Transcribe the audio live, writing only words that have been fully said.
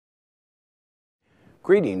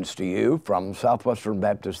Greetings to you from Southwestern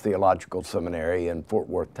Baptist Theological Seminary in Fort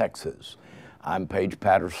Worth, Texas. I'm Paige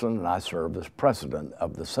Patterson, and I serve as president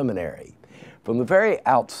of the seminary. From the very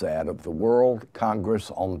outset of the World Congress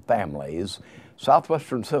on Families,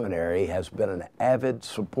 Southwestern Seminary has been an avid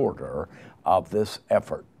supporter of this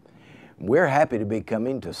effort. We're happy to be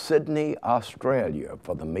coming to Sydney, Australia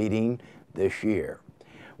for the meeting this year.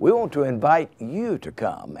 We want to invite you to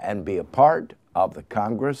come and be a part of the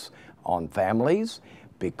Congress on Families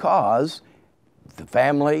because the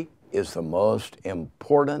family is the most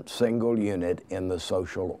important single unit in the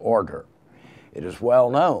social order. It is well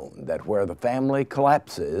known that where the family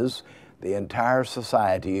collapses, the entire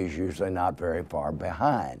society is usually not very far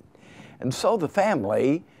behind. And so the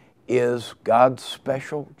family is God's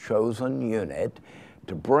special chosen unit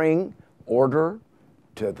to bring order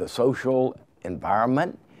to the social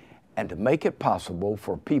environment and to make it possible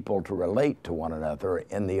for people to relate to one another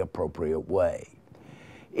in the appropriate way.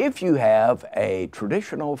 If you have a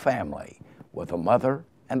traditional family with a mother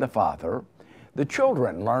and a father, the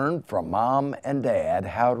children learn from mom and dad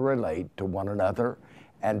how to relate to one another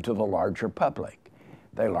and to the larger public.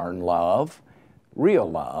 They learn love, real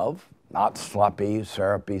love, not sloppy,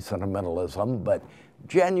 syrupy sentimentalism, but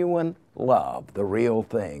genuine love, the real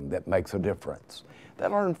thing that makes a difference. They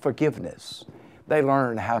learn forgiveness. They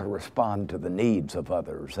learn how to respond to the needs of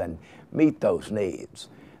others and meet those needs.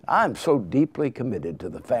 I'm so deeply committed to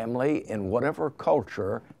the family in whatever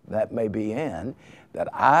culture that may be in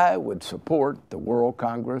that I would support the World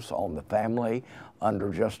Congress on the Family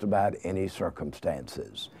under just about any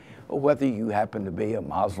circumstances. Whether you happen to be a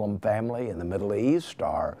Muslim family in the Middle East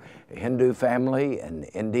or a Hindu family in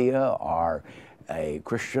India or a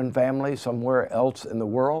Christian family somewhere else in the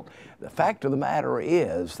world, the fact of the matter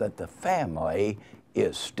is that the family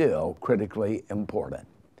is still critically important.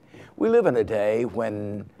 We live in a day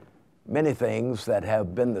when many things that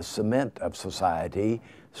have been the cement of society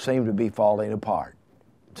seem to be falling apart.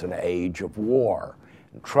 It's an age of war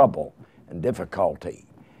and trouble and difficulty.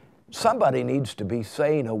 Somebody needs to be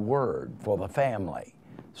saying a word for the family.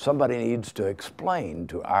 Somebody needs to explain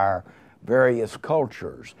to our various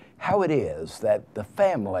cultures how it is that the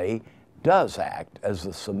family does act as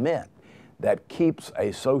the cement that keeps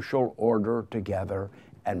a social order together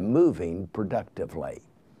and moving productively.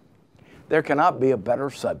 There cannot be a better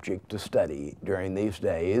subject to study during these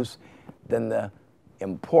days than the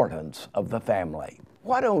importance of the family.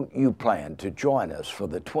 Why don't you plan to join us for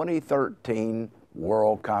the 2013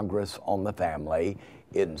 World Congress on the Family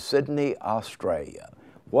in Sydney, Australia?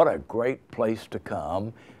 What a great place to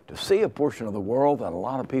come to see a portion of the world that a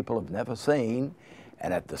lot of people have never seen,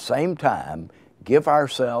 and at the same time give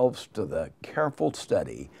ourselves to the careful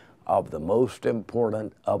study of the most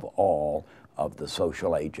important of all of the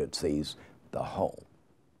social agencies, the home.